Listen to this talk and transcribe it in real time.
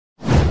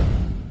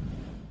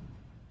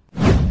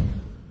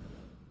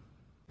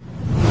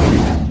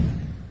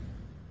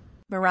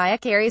Mariah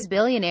Carey's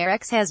billionaire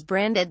ex has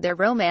branded their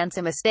romance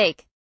a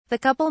mistake. The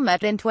couple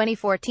met in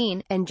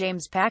 2014, and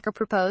James Packer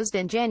proposed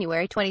in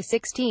January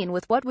 2016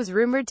 with what was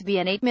rumored to be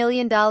an $8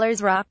 million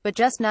rock, but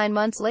just 9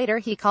 months later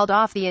he called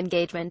off the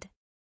engagement.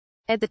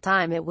 At the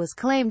time it was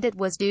claimed it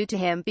was due to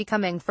him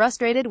becoming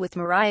frustrated with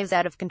Mariah's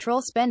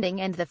out-of-control spending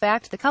and the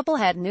fact the couple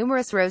had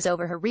numerous rows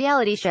over her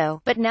reality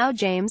show, but now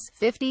James,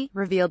 50,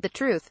 revealed the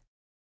truth.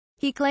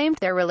 He claimed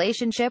their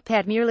relationship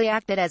had merely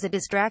acted as a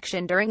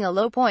distraction during a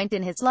low point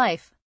in his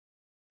life.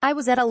 "I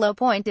was at a low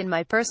point in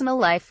my personal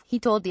life," he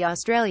told The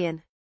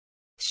Australian.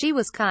 "She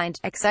was kind,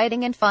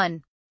 exciting and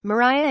fun.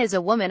 Mariah is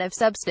a woman of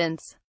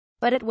substance.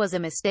 But it was a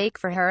mistake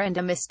for her and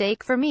a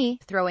mistake for me."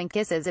 Throwing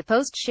kisses, a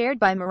post shared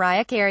by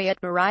Mariah Carey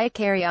at Mariah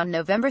Carey on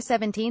November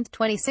 17,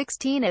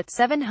 2016 at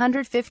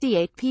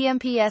 7:58 p.m.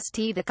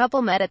 PST. The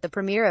couple met at the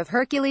premiere of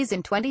Hercules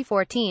in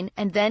 2014,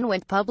 and then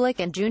went public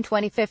in June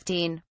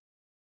 2015.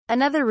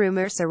 Another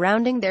rumor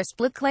surrounding their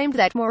split claimed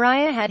that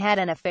Mariah had had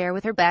an affair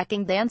with her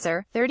backing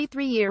dancer,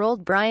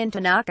 33-year-old Brian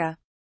Tanaka.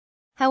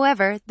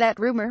 However, that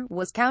rumor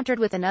was countered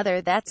with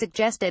another that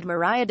suggested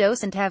Mariah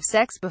doesn't have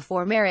sex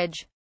before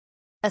marriage.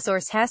 A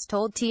source has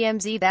told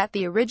TMZ that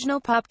the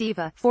original pop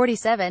diva,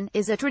 47,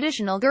 is a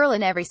traditional girl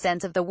in every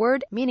sense of the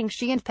word, meaning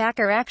she and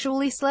Packer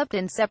actually slept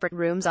in separate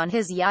rooms on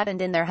his yacht and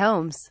in their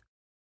homes.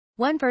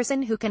 One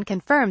person who can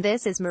confirm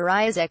this is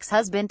Mariah's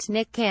ex-husband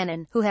Nick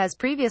Cannon, who has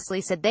previously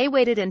said they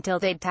waited until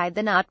they'd tied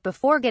the knot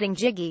before getting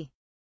jiggy.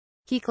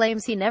 He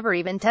claims he never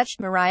even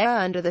touched Mariah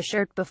under the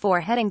shirt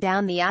before heading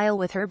down the aisle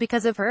with her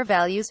because of her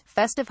values.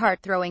 Festive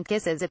heart-throwing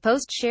kisses, a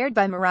post shared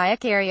by Mariah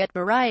Carey at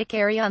Mariah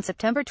Carey on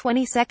September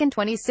 22,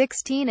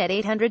 2016 at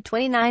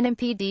 8:29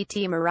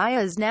 m.p.d.t.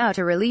 Mariah is now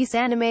to release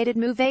animated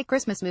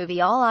Christmas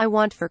movie All I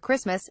Want for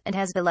Christmas, and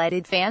has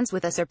delighted fans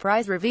with a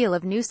surprise reveal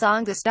of new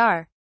song The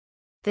Star.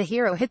 The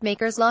hero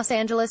hitmaker's Los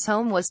Angeles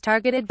home was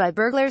targeted by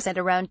burglars at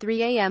around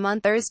 3 a.m.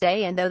 on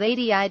Thursday, and though they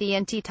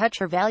didn't touch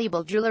her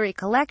valuable jewelry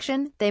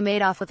collection, they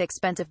made off with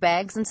expensive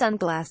bags and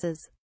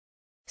sunglasses.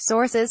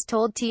 Sources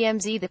told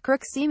TMZ the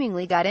crooks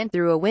seemingly got in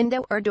through a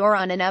window or door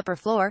on an upper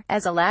floor,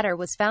 as a ladder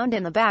was found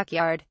in the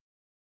backyard.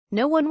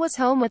 No one was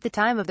home at the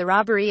time of the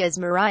robbery, as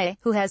Mariah,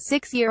 who has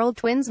 6-year-old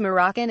twins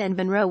Moroccan and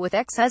Monroe with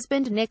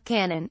ex-husband Nick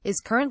Cannon,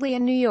 is currently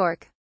in New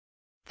York.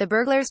 The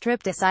burglars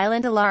tripped a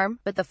silent alarm,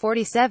 but the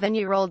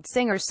 47-year-old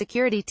singer's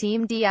security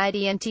team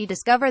didn't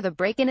discover the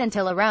break-in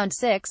until around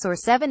 6 or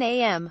 7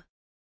 a.m.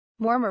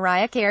 More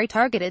Mariah Carey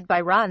targeted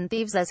by rotten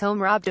thieves as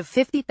home robbed of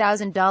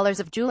 $50,000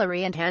 of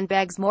jewelry and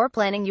handbags. More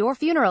planning your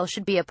funeral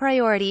should be a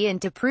priority,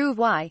 and to prove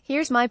why,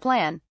 here's my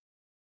plan.